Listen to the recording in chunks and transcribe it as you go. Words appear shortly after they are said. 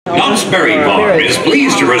Berry Farm is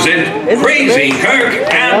pleased to present Krazy Kirk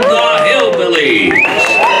and the Hillbillies.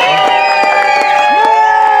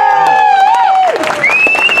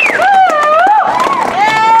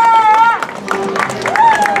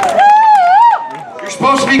 You're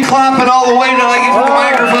supposed to be clapping all the way till I get to the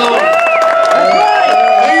microphone.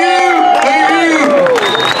 Thank you.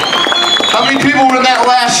 How many people were in that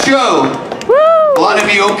last show? A lot of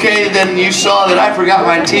you, okay, then you saw that I forgot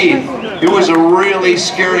my teeth. It was a really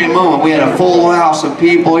scary moment. We had a full house of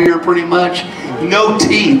people here pretty much, no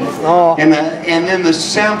teeth. And then the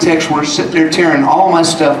sound techs were sitting there tearing all my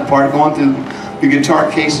stuff apart, going through the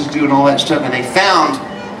guitar cases, doing all that stuff, and they found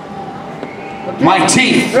my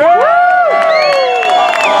teeth.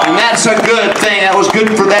 And that's a good thing. That was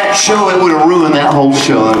good for that show. It would have ruined that whole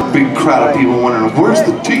show. A big crowd of people wondering, where's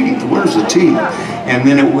the teeth? Where's the teeth? And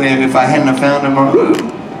then if I hadn't have found them,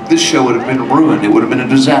 this show would have been ruined. It would have been a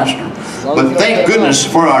disaster. But thank goodness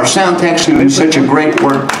for our sound techs who do such a great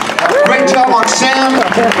work. Great job on sound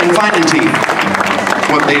and finding teeth.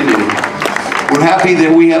 What they do. We're happy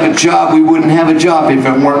that we have a job. We wouldn't have a job if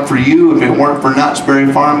it weren't for you, if it weren't for Knott's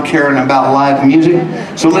Berry Farm caring about live music.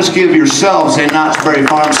 So let's give yourselves in Knott's Berry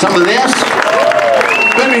Farm some of this.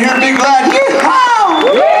 Let me hear a big loud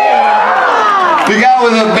yeehaw! The guy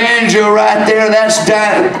with the banjo right there, that's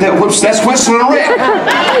Whistling Rick.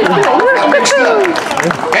 Got mixed up.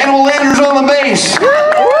 Animal Landers on the bass.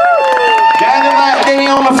 Dynamite Day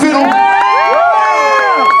on the fiddle.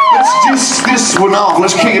 Let's just this one off.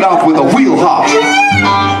 Let's kick it off with a wheel hop.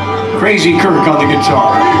 Krazy Kirk on the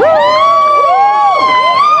guitar.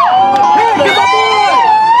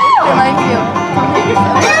 Thank you.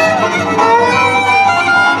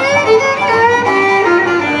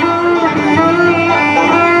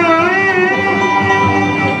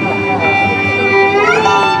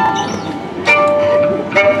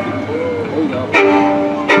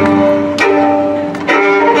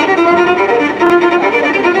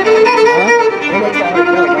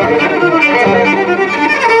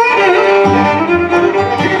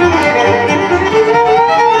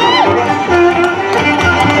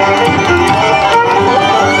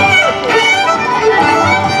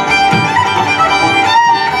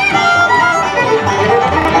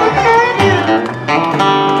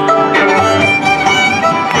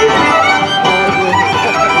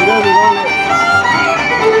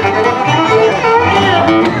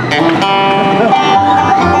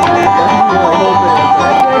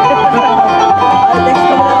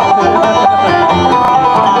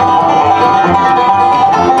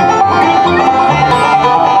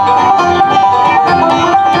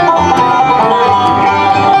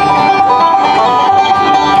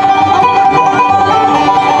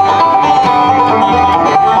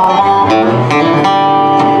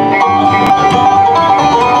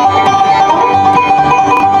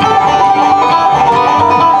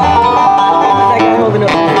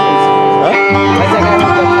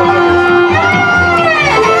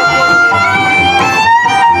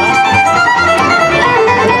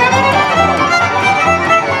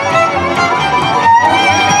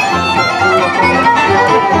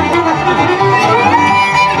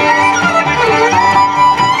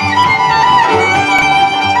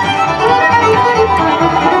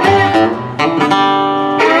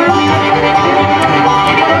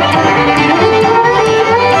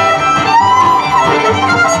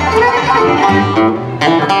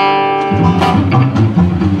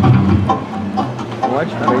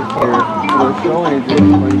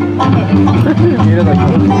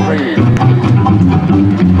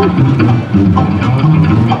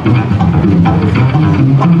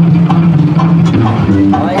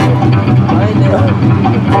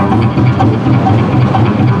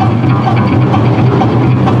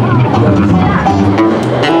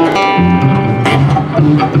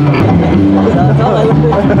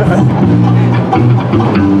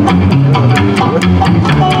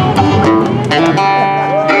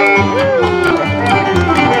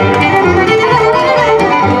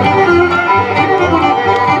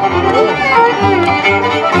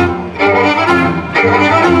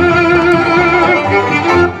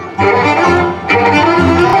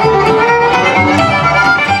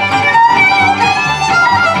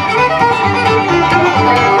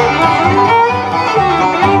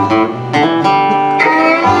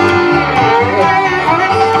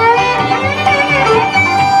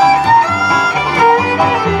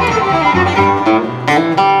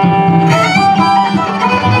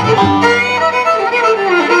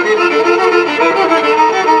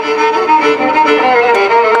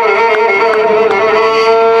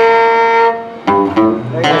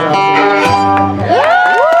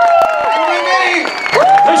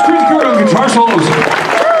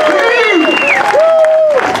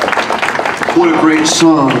 great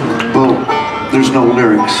song, but there's no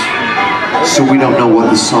lyrics, so we don't know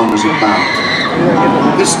what the song is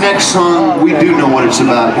about. This next song, we do know what it's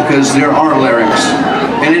about because there are lyrics,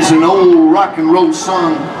 and it's an old rock and roll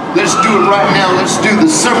song. Let's do it right now. Let's do the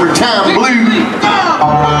Summertime Blues.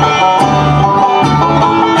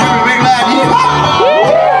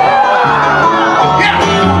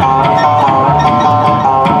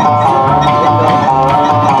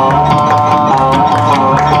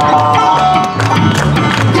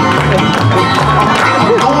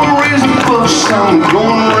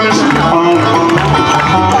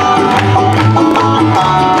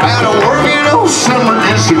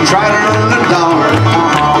 Try to earn a dollar.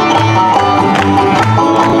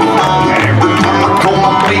 Every time I call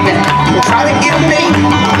my baby, try to get a date.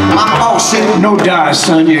 My boss said, no die,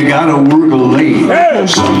 son, you gotta work late.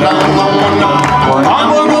 Sometimes I wonder what I'm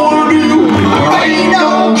gonna do. Ain't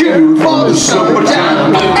no cure for the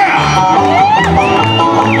summertime.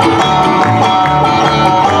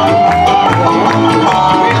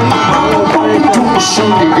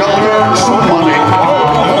 Son, you gotta earn some money.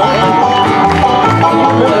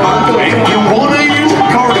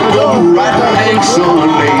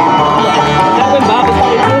 Sunday.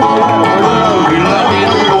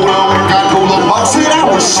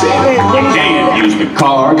 You can't use the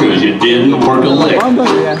car because you didn't work a lick.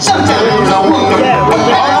 Sometimes I wonder what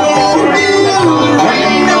I wanna do.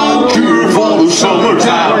 Ain't no cure for the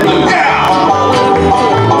summertime blues.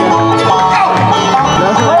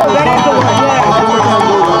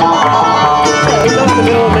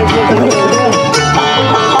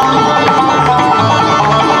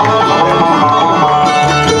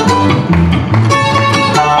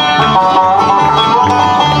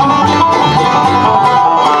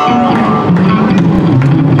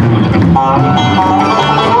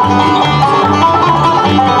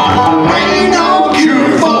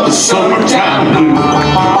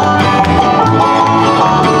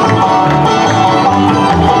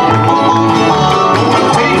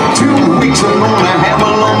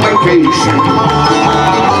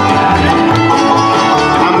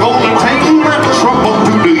 I'm gonna take my trouble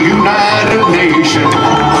to the United Nations.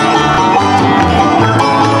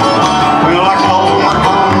 Well, I called my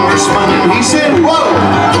congressman and he said, whoa,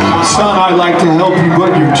 son, I'd like to help you,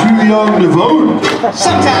 but you're too young to vote.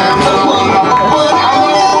 Sometimes I wonder what I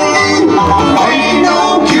wanna do. Ain't no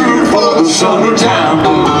cure for the summertime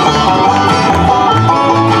blues.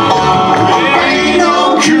 Ain't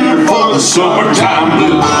no cure for the summertime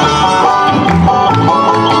blues.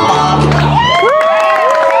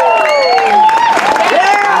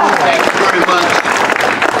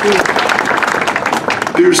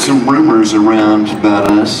 There's some rumors around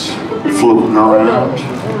about us floating around.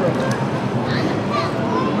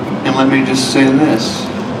 And let me just say this.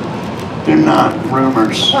 They're not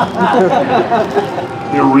rumors.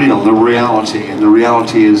 They're real, they're reality. And the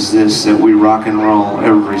reality is this, that we rock and roll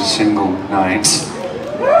every single night.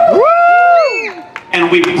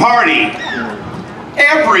 And we party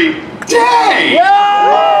every day.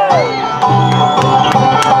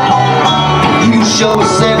 You show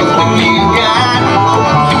us everything you got.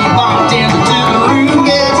 Keep on dancing till the room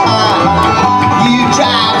gets hot. You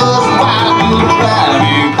drive us wild, we'll drive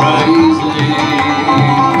you crazy.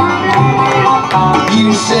 You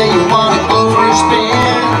say you wanna go for a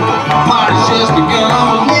spin. Party's just begun,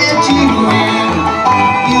 we'll let you in.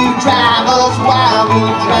 You drive us wild,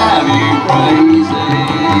 we'll drive you crazy.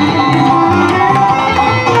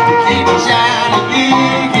 Keep on shining, you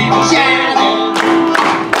keep on shining.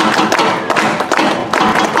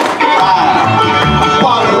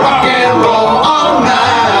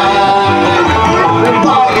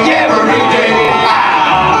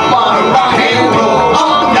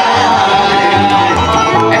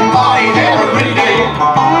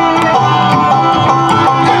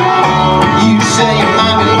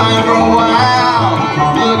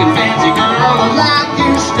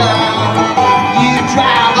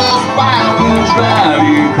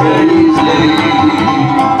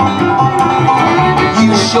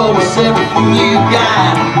 Show us everything you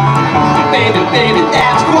got. Baby, baby,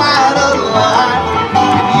 that's quite a lot.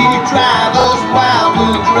 You drive us wild,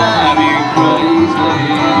 we'll drive you crazy.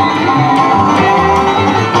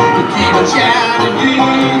 Keep on shining, you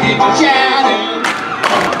keep on shining.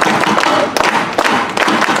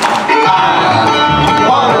 I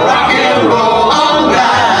wanna rock and roll all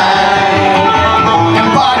night and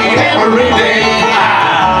party every day.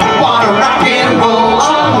 I wanna rock and roll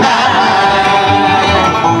all night.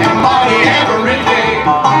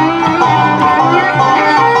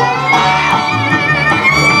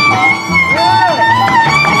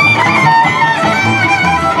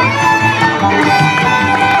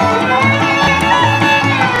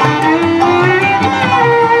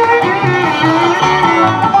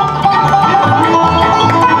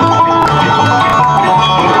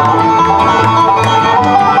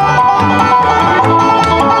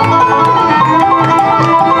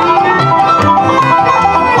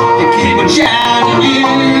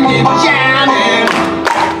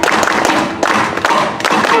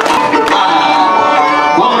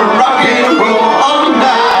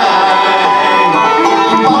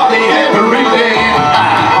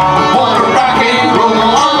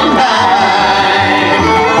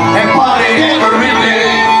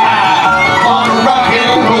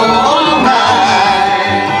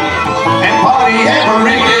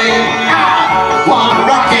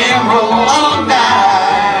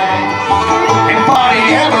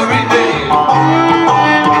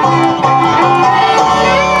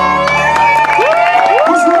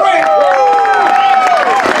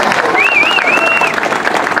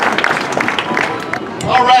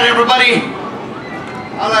 everybody.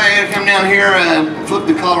 I'd like you to come down here and flip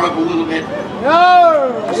the collar up a little bit.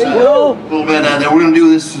 No! A little bit there. We're going to do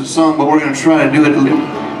this song, but we're going to try to do it. We're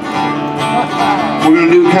going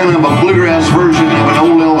to do kind of a bluegrass version of an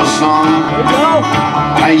old Elvis song.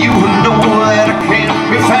 You know that I can't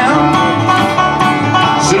be found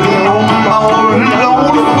sitting on all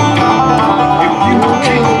alone. If you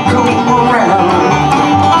can't come around,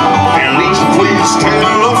 at least please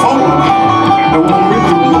telephone. Don't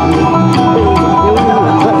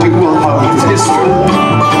do a heart history.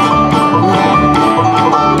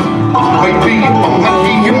 Maybe I'm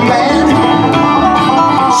making you mad.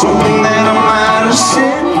 Something that I might have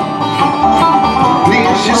said.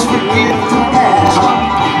 Please just forget the past.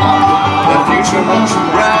 The future looks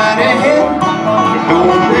right ahead.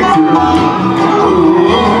 Don't be cruel.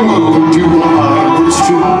 Do a heart that's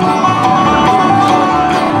true.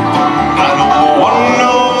 I don't want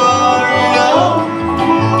no other love.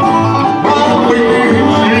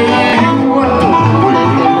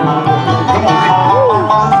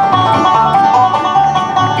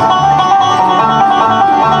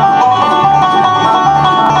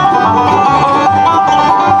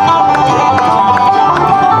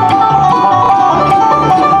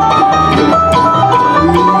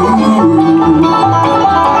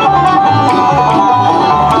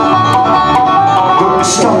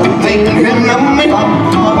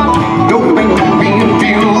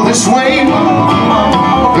 This way,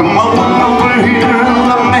 come on over here and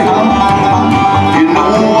love me. You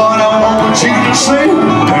know what I want you to say.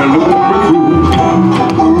 Hello,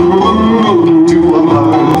 to a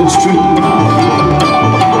heart that's true.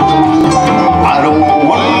 I don't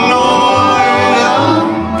want no love.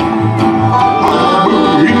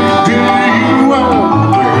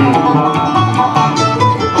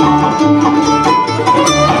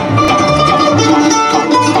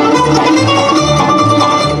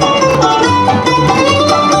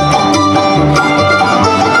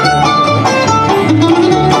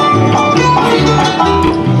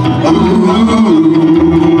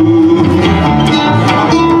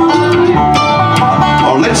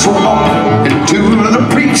 Let's walk into the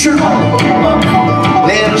preacher.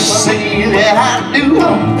 Let us say that I do,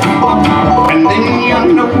 and then you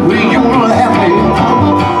know you'll have me.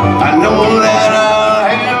 I know that I'll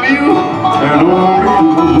have you, and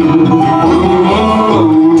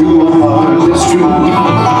to a heart that's true.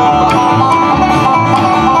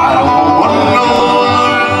 I don't want no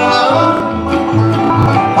love,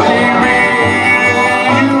 baby.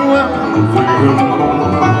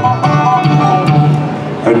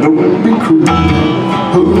 And don't be cruel.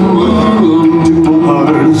 To a heart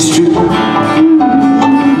that's true.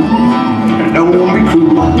 And don't be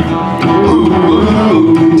cruel.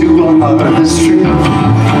 To a heart that's true.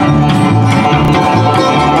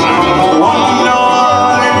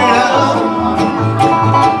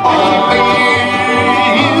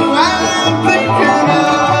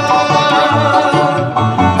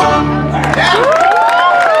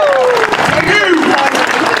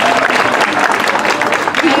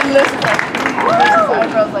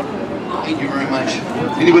 Thank you very much.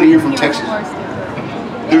 Anybody here from Texas?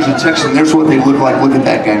 There's a Texan. There's what they look like. Look at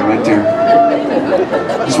that guy right there.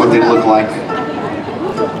 That's what they look like.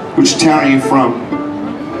 Which town are you from?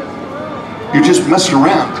 You're just messing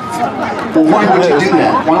around. Well, why would you do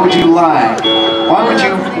that? Why would you lie? Why would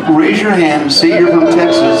you raise your hand and say you're from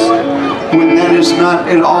Texas when that is not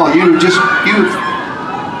at all? You've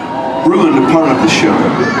ruined a part of the show.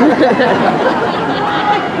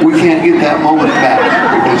 We can't get that moment back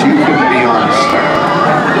because you couldn't be honest.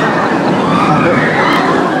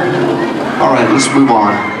 All right, let's move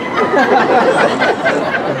on.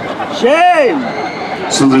 Shame!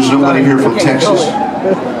 So there's nobody here from Texas?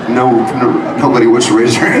 Nobody wants to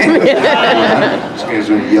raise their hand? This guy's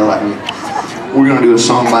going to yell at me. We're going to do a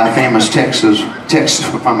song by a famous Texan,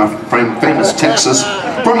 from a famous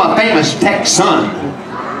Texan.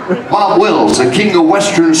 Bob Wills, the king of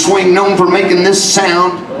Western swing, known for making this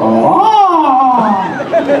sound.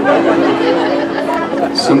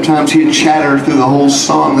 Sometimes he'd chatter through the whole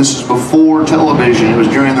song. This is before television. It was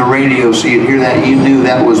during the radio, so you'd hear that. You knew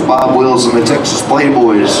that was Bob Wills and the Texas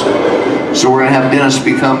Playboys. So we're going to have Dennis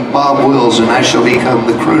become Bob Wills, and I shall become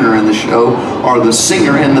the crooner in the show, or the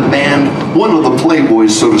singer in the band, one of the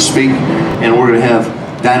Playboys, so to speak. And we're going to have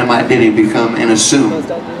Dynamite Denny become and assume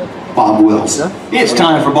Bob Wills. It's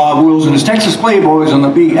time for Bob Wills and his Texas Playboys on the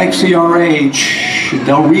BXCRH,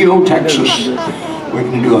 Del Rio, Texas. We're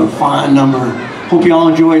going to do a fine number. Hope you all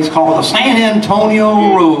enjoy. It's called the San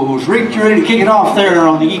Antonio Rose. Rick, you ready to kick it off there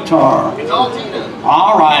on the guitar? It's all teed up.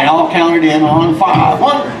 All right, I'll count it in on 5.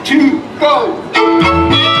 1, 2, go.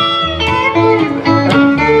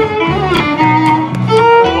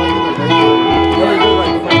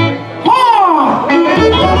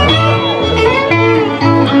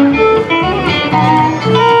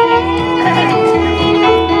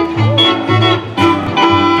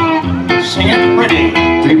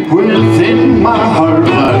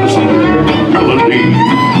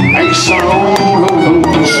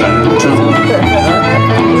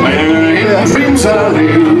 valley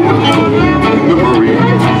memory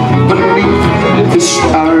beneath the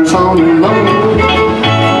stars on the moon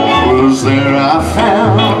was there I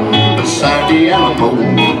found beside the Alamo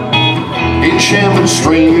enchantment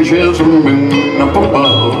strange as a moon up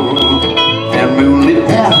above and moonlit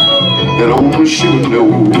path that only she would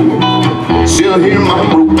know. Still hear my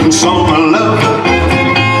broken song of love,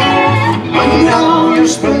 but now your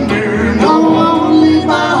splendor no one leave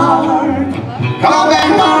my heart. Call back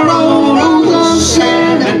my roses,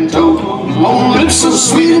 sand and toes, on lips so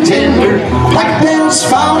sweet and tender, like bells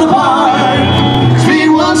falling apart. Sweet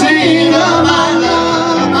ones in my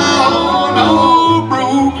love, my own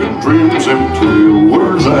broken dreams, empty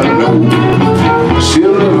words I know.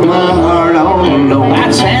 Still live in my heart all alone.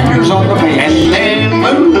 That's Sanders on the bass. And then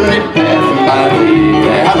moonlit passing by the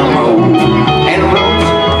Alamo and rose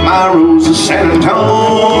my roses, San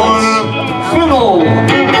Antonio. Fiddle.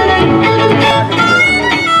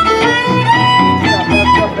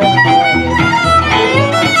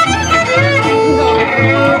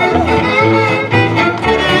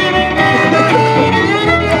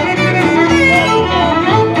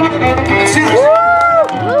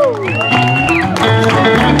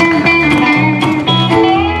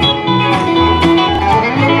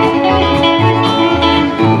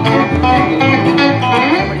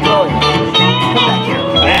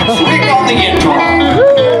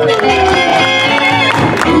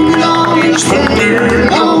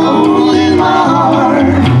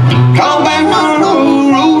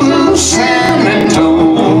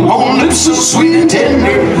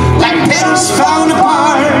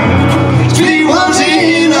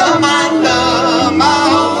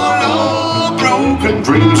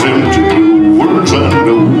 Dreams into words I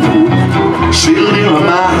know. Still in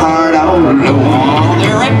my heart all alone.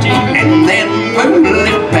 They're empty. And then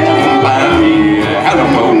moonlit passing by the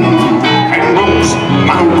Alamo and rose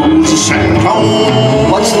my roses, San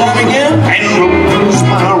Antonio. What's that again? And rose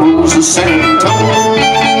my roses, San Antonio.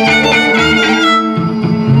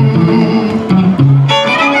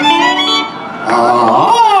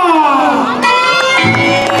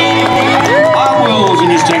 Bob Wills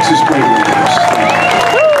and his Texas Playboys.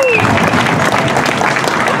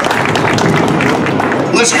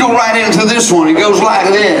 Let's go right into this one. It goes like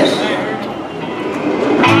this.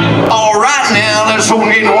 All right now, let's all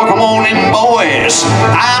get to come on in, boys.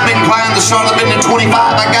 I'm inclined to start up in the 25.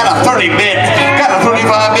 I got a 30 bit. Got a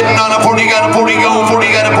 35 bit on a 40, got a 40 go,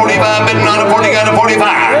 40 got a 45 bit on a 40, got a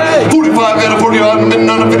 45. 45 got a 45 bit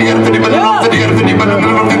on a 50, got a 50 bit on a 50, got a 50 bit on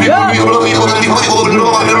a 50.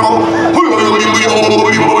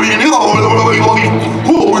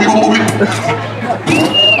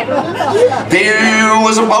 There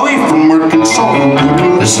was a boy from Arkansas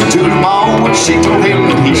who listened to his mom when she told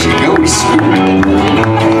him that he should go to school.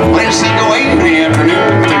 When she go in the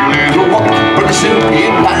afternoon, take a little walk, pretty soon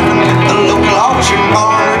he'd find him at the local auction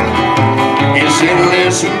barn. He said,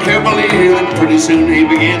 listen carefully, and pretty soon he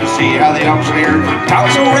began to see how the auctioneer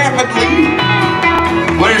talked so rapidly.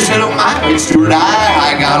 Well, he said, oh my, it's steward,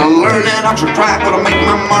 I gotta learn that auction track, gotta make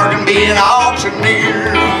my mark and be an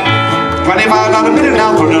auctioneer. $25 a minute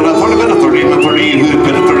now, $30 bid, $30 hood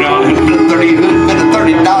bid, $30 bid,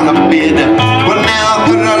 $30 bid. Well now,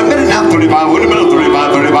 $30 a minute now, 35 would have been a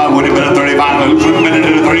 35 would have been a 35 hood bid,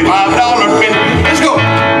 $35 bid. Let's go.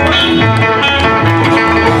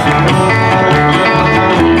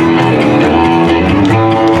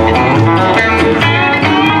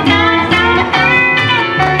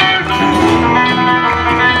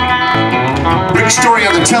 Brick Storey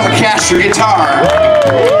on the Telecaster guitar.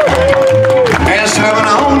 As time went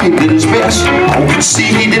on, he did his best. Oh, could see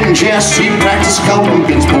he didn't jest. He practiced coping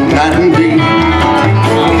against both night and day.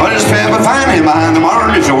 But his pal would find him behind the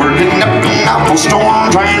barn. He's working up an awful storm,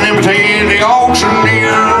 trying to imitate the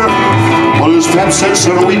auctioneer. Well, his pap said,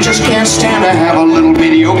 son, we just can't stand to have a little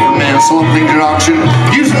mediocre man something at auction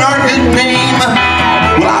using our good name.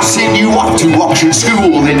 Well, I'll send you off to auction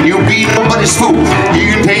school, then you'll be nobody's fool.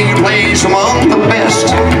 You can take your place among the best.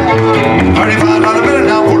 $35 a minute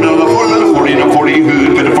now, $40, 40 and a 40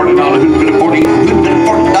 hood, bid a $40 hood, bid a 40 hood, bid a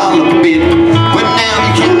 $40 bid. But now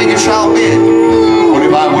you can't make a shall bid.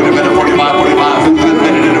 45 would have been a 45, 45 hood,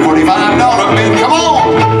 bid a $45 bid. Come on!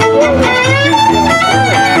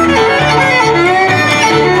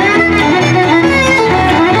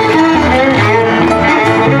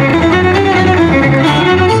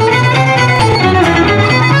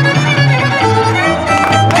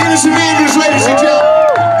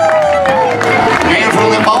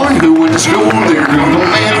 School, there goes a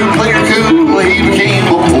man who played cool. He became a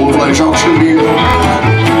full-fledged auctioneer.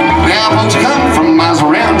 Now folks come from miles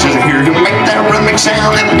around just to hear him make that rhythmic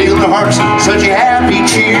sound and deal their hearts such a happy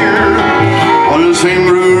cheer. Well, the same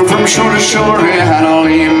route from shore to shore, had all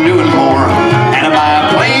him doing more, and to buy a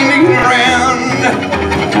plane to get around.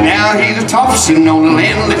 Now he's a tough sitting on the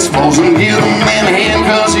land, exposing, give the man a hand,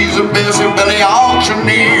 cause he's a busy belly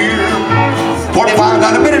auctioneer.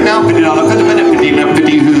 $45 bid now, $50 bid, $50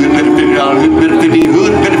 hood, $50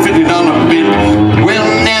 hood, $50 bid. Well,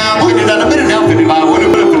 now $50 bid now, 55 hood,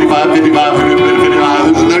 55, 55 hood,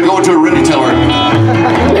 55. They're going to a ready teller.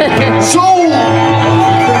 Sold.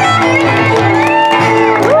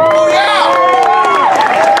 Oh yeah.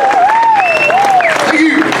 Thank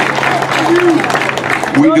you.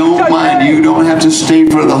 We don't mind. You don't have to stay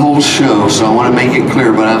for the whole show, so I want to make it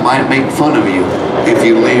clear. But I might make fun of you if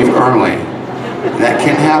you leave early. That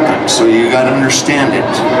can happen, so you got to understand it.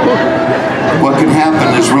 What can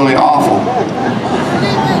happen is really awful.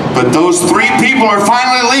 But those 3 people are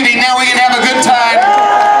finally leaving. Now we can have a good time.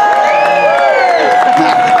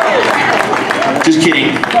 Just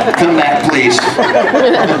kidding. Come back, please.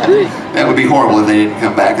 That would be horrible if they didn't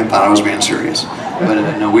come back and thought I was being serious.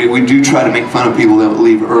 But no, we do try to make fun of people that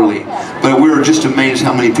leave early. But we're just amazed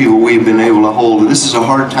how many people we've been able to hold. This is a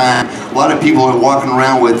hard time. A lot of people are walking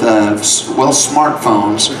around with, well,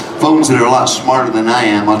 smartphones. Phones that are a lot smarter than I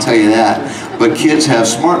am, I'll tell you that. But kids have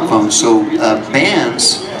smartphones, so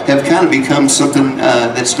bands have kind of become something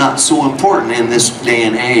that's not so important in this day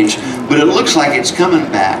and age. But it looks like it's coming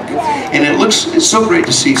back. And it's so great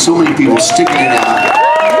to see so many people sticking it out.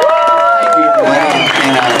 Thank you, everybody.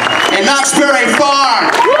 And Knott's very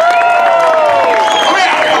far. Oh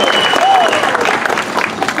yeah.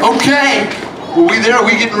 Okay. Were we there? Are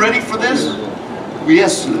we getting ready for this?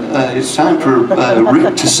 Yes. It's time for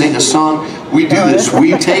Rick to sing a song. We do this.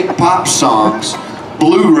 We take pop songs,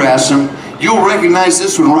 bluegrass them. You'll recognize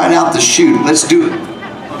this one right out the chute. Let's do it.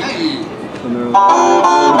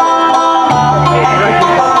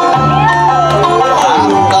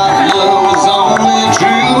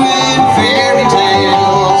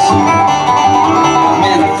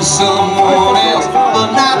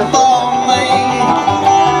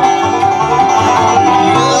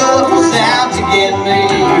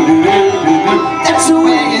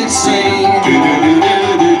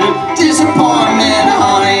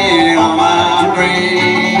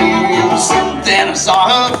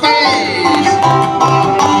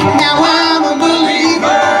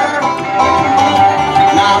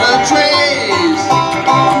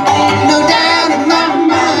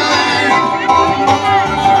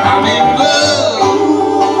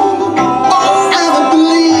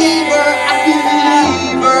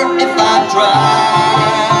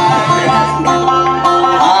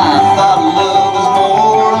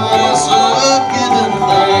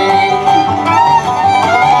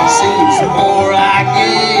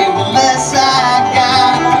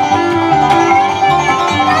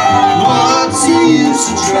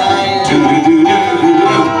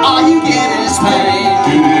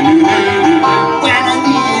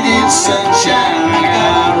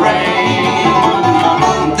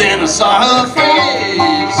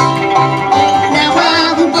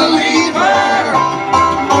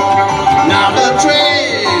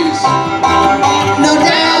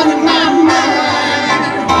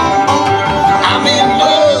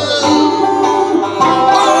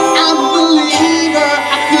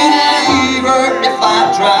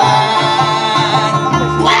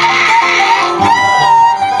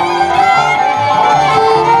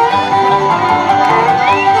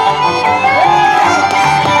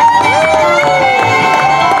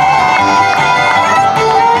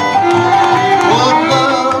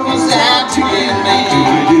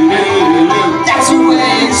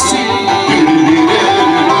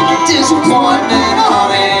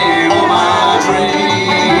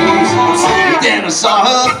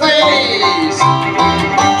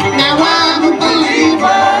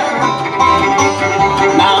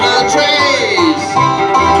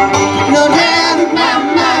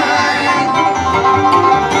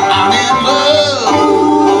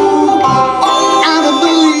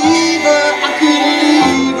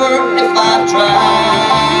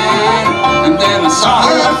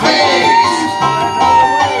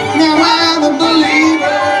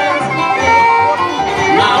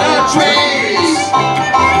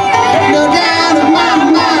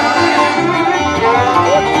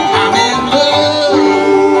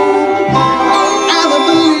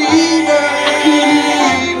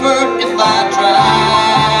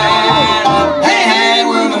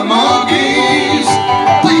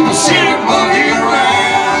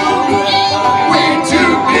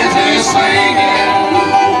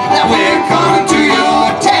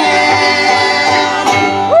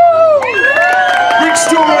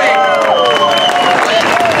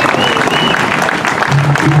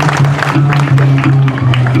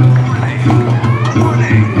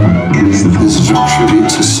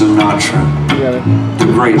 Sinatra. Yeah. The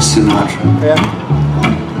great Sinatra. Yeah.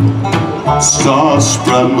 Stars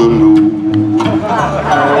spread my nose.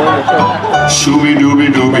 Shooby dooby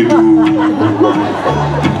dooby doo.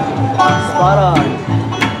 Spot on.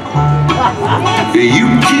 You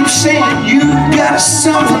keep saying you got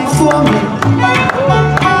something for me,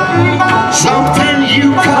 something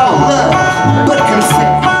you call love, but confess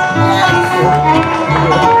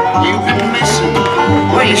you've been missing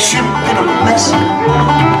where you shouldn't have been messing.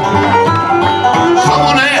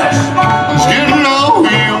 Someone else didn't know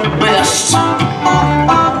you best.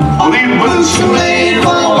 Well, these boots are made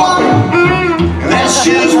for walking, and that's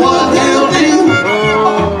just what they'll do.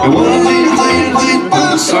 And one of these days, these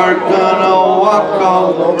boots are gonna walk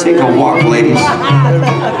all. Take a walk, ladies.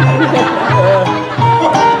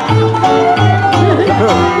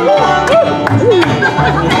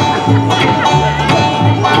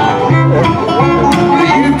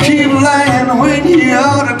 You keep lying when you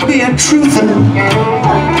ought to be a truthin',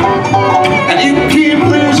 and you keep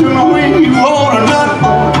losing when you ought to not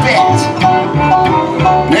bet.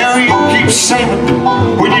 Now you keep saying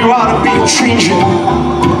when you ought to be changing.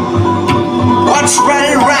 What's right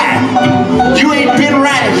and right? You ain't been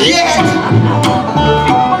right yet.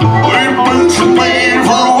 We're boots are made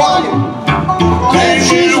for walking. That's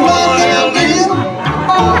just what they'll do.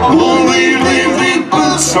 One of these days, these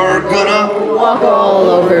boots are gonna Walk all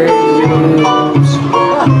over you.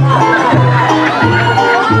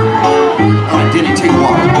 Alright, Denny, take a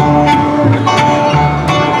walk.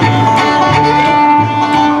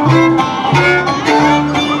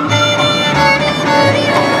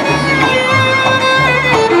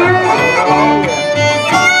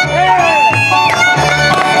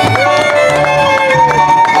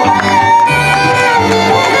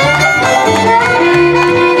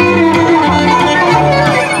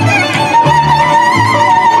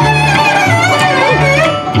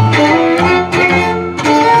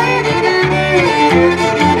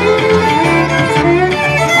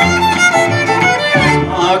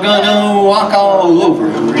 Walk all over.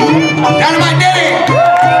 Dynamite Daddy!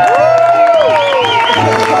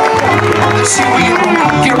 Let's see if we can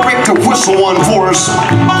get Rick to whistle one for us.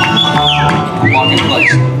 Walk in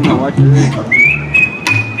place.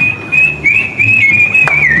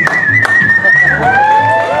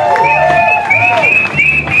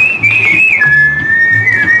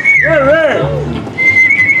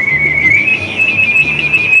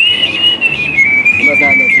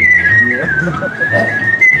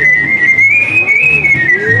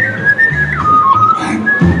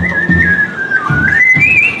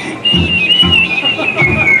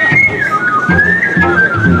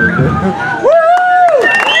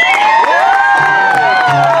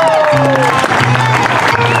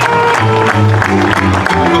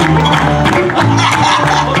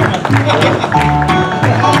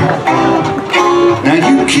 Now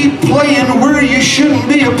you keep playing where you shouldn't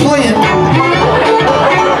be a playing.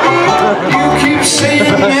 You keep saying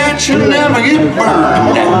that you'll never get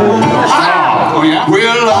burned. Oh yeah?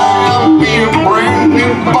 Well, I'll be a brand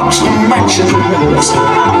new box of matches.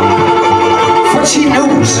 But she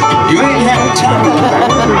knows you ain't had time.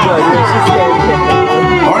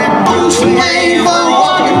 Or it boots made for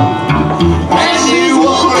walking. As you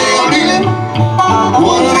walk in,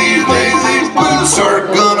 one of these days these boots are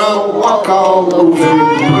gonna walk all over.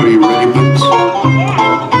 Are you ready, boots?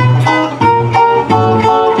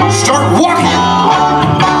 Start walking.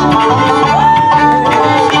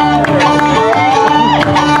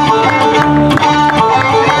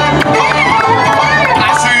 I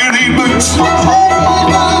see these boots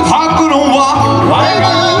are gonna walk. I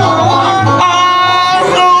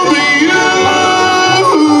know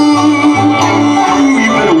you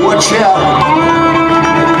better watch out.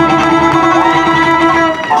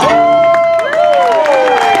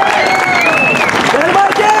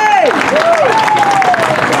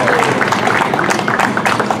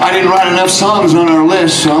 I didn't write enough songs on our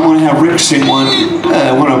list, so I'm going to have Rick sing one.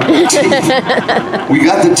 We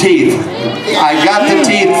got the teeth. I got the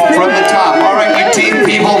teeth from the top. All right, you teeth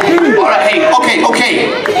people. All right, hey,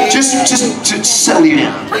 okay. Just settle you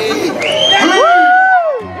down.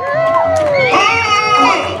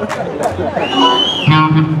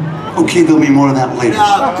 Okay, there'll be more of that later.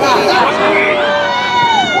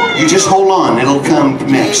 You just hold on, it'll come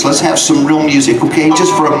next. Let's have some real music, okay?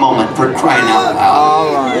 Just for a moment, for crying out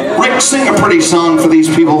loud. Rick, sing a pretty song for these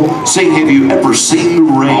people. Sing, Have You Ever Seen the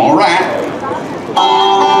Rain? All right.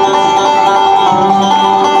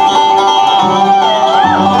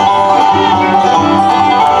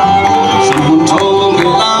 Someone told me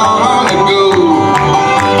long ago,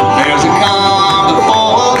 there's a calm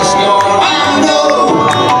before the storm. I know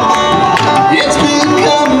it's been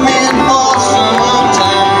coming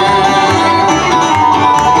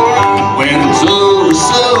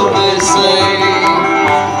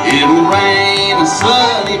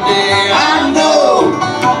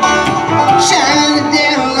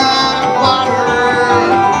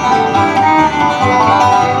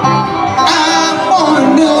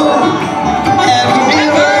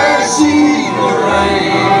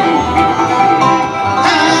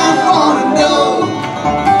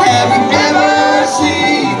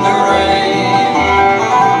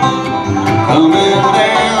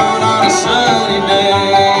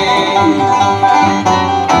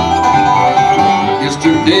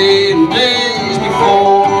in days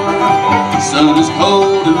before. The sun is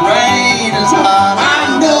cold and rain is hot.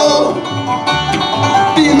 I know,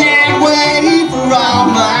 been that way for all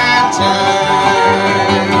my time.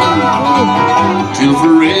 Till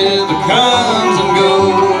forever comes and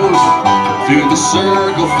goes through the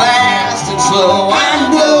circle fast and slow. I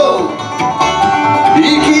know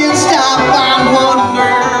you can't stop, I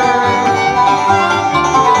wonder.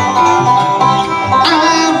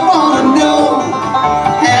 I wanna know,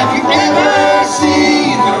 have you ever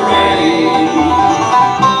seen the rain?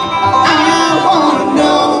 I wanna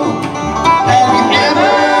know, have you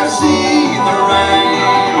ever seen the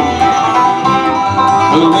rain?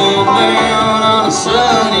 Coming down on a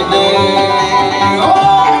sunny day. Oh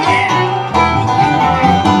yeah!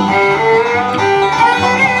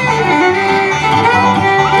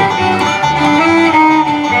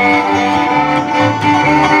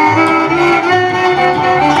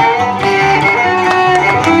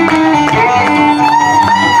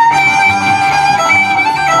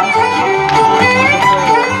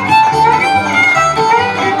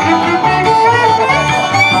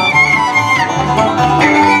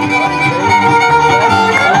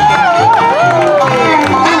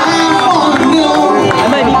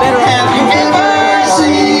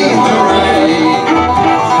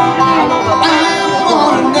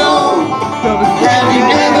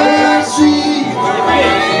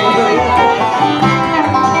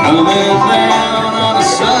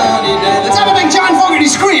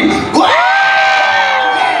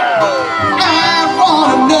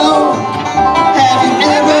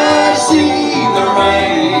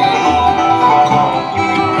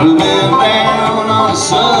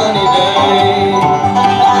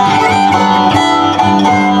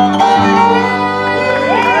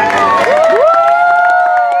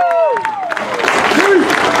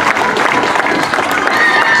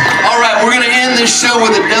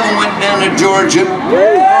 With the devil went down to Georgia,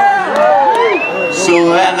 so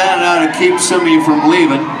that ought to keep some of you from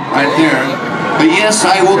leaving right there. But yes,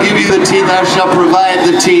 I will give you the teeth. I shall provide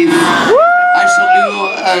the teeth. I shall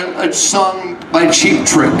do a song by Cheap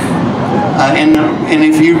Trick, and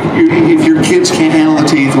if your kids can't handle the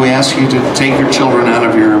teeth, we ask you to take your children out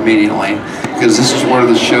of here immediately, because this is where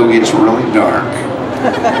the show gets really dark.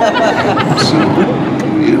 So.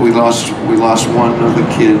 We lost one of the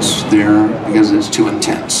kids there because it's too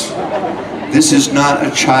intense. This is not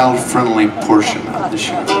a child-friendly portion of the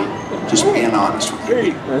show. Just being honest with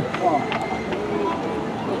you.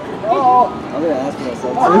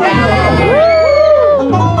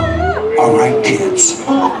 All right, kids.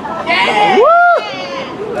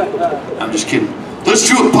 I'm just kidding. Let's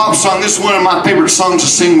do a pop song. This is one of my favorite songs to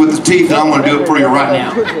sing with the teeth, and I'm going to do it for you right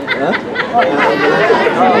now.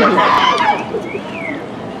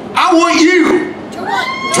 I want you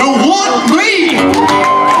to want me.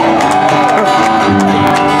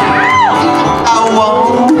 I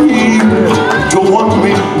want you to want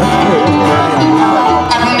me.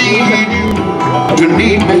 I need you to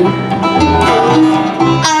need me.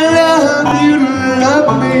 I love you to love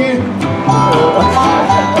me.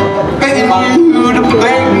 Begging you to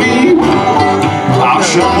beg me. I'll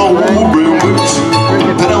show my old brown boots.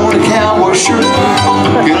 Put on a cowboy shirt.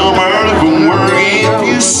 Get on early from work if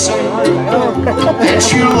you say that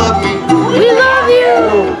you love me. We love you.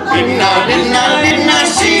 Didn't I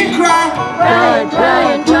see you cry? Crying,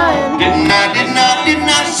 crying, crying. Didn't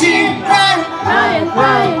I see you cry? Crying,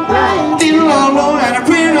 crying, crying. Feeling all alone and I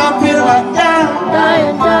feel like dying.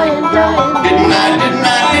 Dying, dying, dying.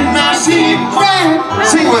 Didn't I see you cry?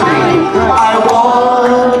 Sing with me. I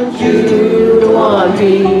want you to want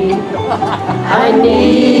me. I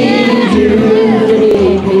need you to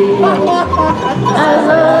need me. I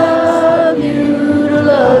love you to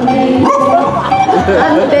love me.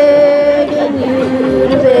 I'm begging you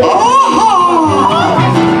to beg me.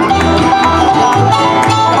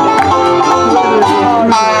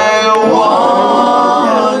 I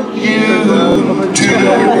want you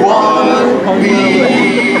to want me.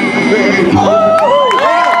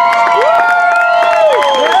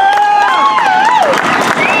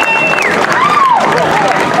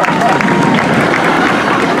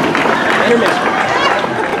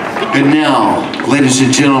 And now, ladies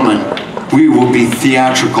and gentlemen, we will be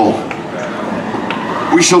theatrical.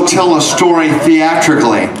 We shall tell a story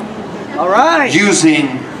theatrically. All right.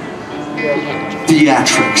 Using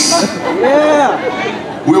theatrics. Yeah.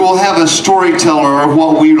 We will have a storyteller, or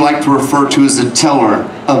what we like to refer to as the teller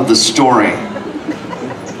of the story.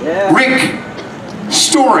 Yeah. Rick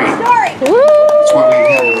Storey. That's why we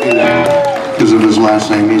had to do that. Because of his last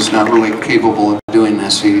name, he's not really capable of doing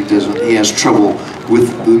this. He has trouble with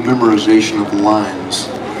the memorization of lines.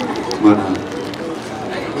 But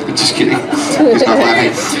Just kidding. He's not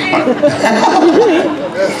laughing.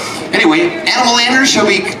 Anyway, Animal Anders shall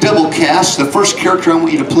be double cast. The first character I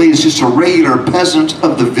want you to play is just a regular peasant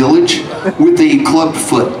of the village with a clubbed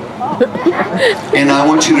foot. And I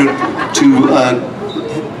want you to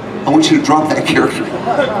drop that character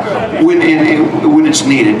when it's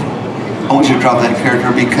needed. I want you to drop that character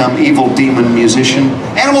and become evil demon musician.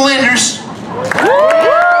 Animal Anders!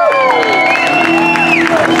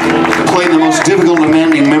 Playing the most difficult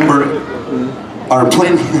demanding member, or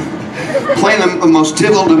playing the most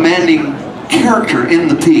difficult demanding character in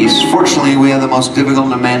the piece. Fortunately, we have the most difficult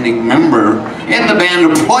demanding member in the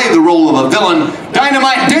band to play the role of a villain,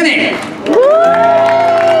 Dynamite Denny!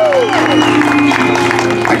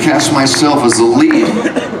 I cast myself as the lead.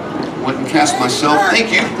 Went and cast myself.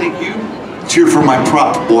 Thank you. Cheer for my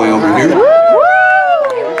prop boy over here.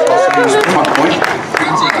 Prop boy.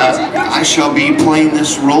 I shall be playing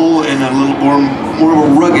this role in a little more of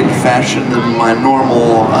a rugged fashion than my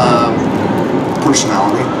normal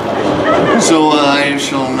personality. So I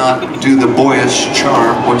shall not do the boyish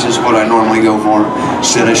charm, which is what I normally go for.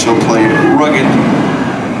 Instead, I shall play rugged,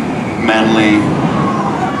 manly,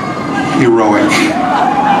 heroic.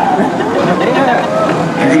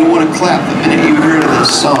 You're going to want to clap the minute you hear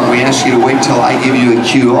this song. We ask you to wait till I give you a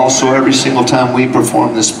cue. Also, every single time we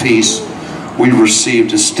perform this piece, we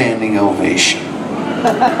received a standing ovation.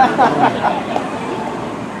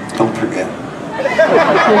 Don't forget.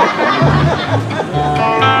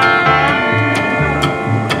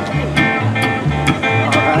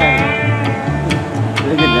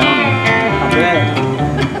 Look it down. I bet.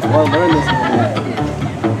 Well, learn this one.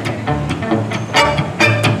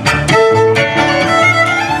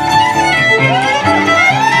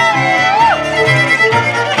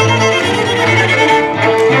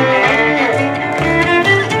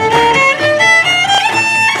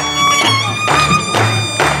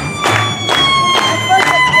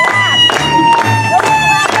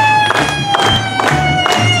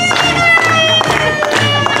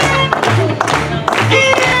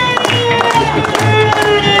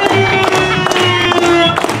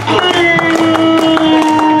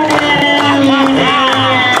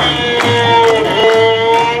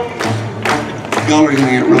 Y'all are going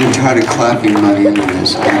to get really tired of clapping by the end of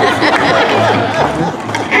this.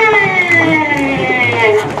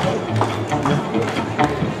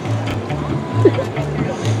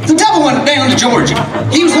 The devil went down to Georgia.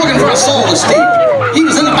 He was looking for a soul to steal. He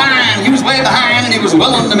was in a bind, he was way behind, and he was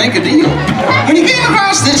willing to make a deal. When he came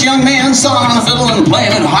across this young man sawing a fiddle and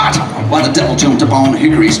playing it hot, while the devil jumped up on a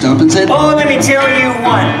hickory stump and said, "Oh, let me tell you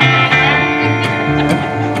what."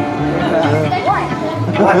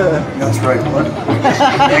 That's right, what?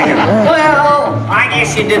 Well, I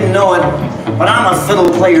guess you didn't know it, but I'm a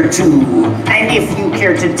fiddle player too. And if you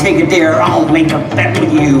care to take a dare, I'll make a bet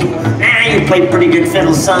with you. Now, you play pretty good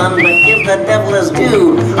fiddle, son, but give the devil his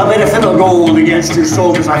due. A bit of fiddle gold against your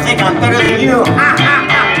shoulders. I think I'm better than you. Ha, ha,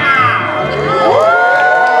 ha,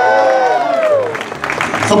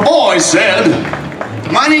 The boy said,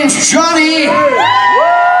 "My name's Johnny,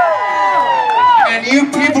 and you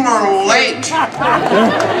people are late.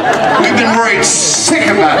 We've been very sick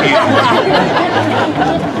about you.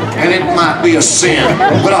 And it might be a sin,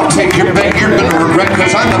 but I'll take your bet. You're going to regret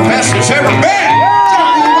because I'm the best that's ever been."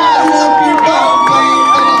 Johnny, rise up your ball, play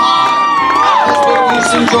fiddle hard. Let's go do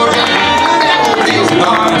some Georgia, that will be some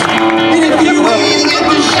bars. And if you win, get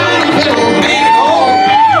the shiny fiddle, make it home.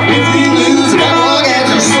 If you lose, that will get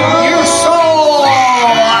your soul. Your soul.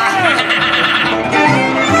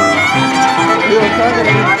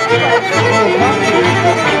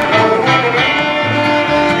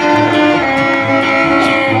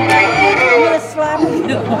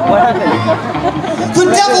 The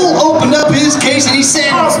devil opened up his case and he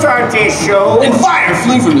said, I'll start this show. and fire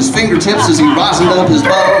flew from his fingertips as he rosined up his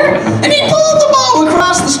bow. And he pulled the bow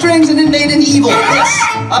across the strings and it made an evil hiss.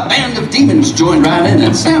 A band of demons joined right in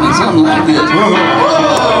and sounded something like this.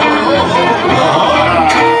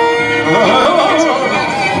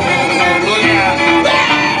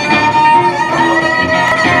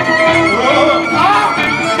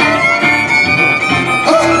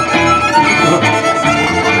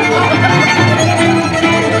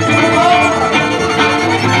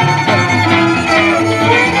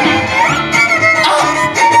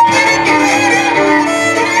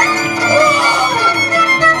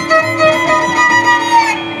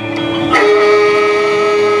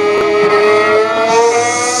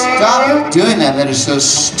 Doing that is so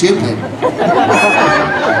stupid.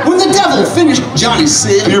 When the devil finished, Johnny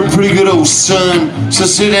said, "You're a pretty good old son, so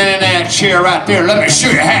sit down in that chair right there. Let me show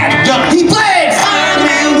you how it's done." he played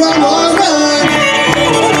Fireman Run, Boys Run.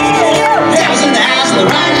 Devil's in the house, the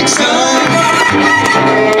rising sun.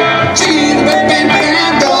 Gee, the red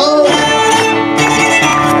band go.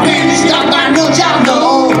 Baby, stop by, no job,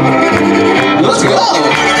 no. Let's go.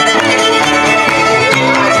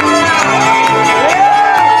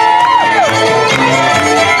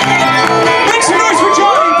 Make some noise for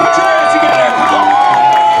Johnny. Put your hands together.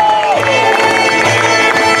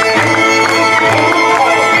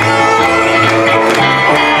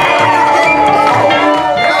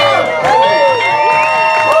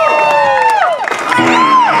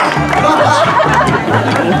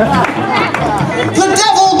 The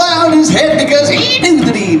devil bowed his head because he knew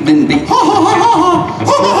that he'd been beat.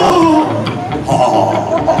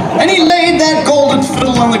 And he laid that golden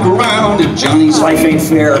fiddle on the ground, and Johnny's Life ain't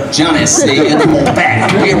fair. Johnny said, back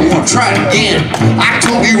up here, we'll try it again. I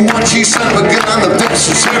told you once, you son of a gun, I'm the best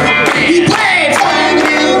that's ever been. He played Wagon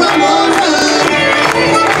in the Monkees,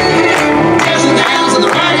 dancing downs in the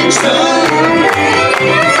rising sun.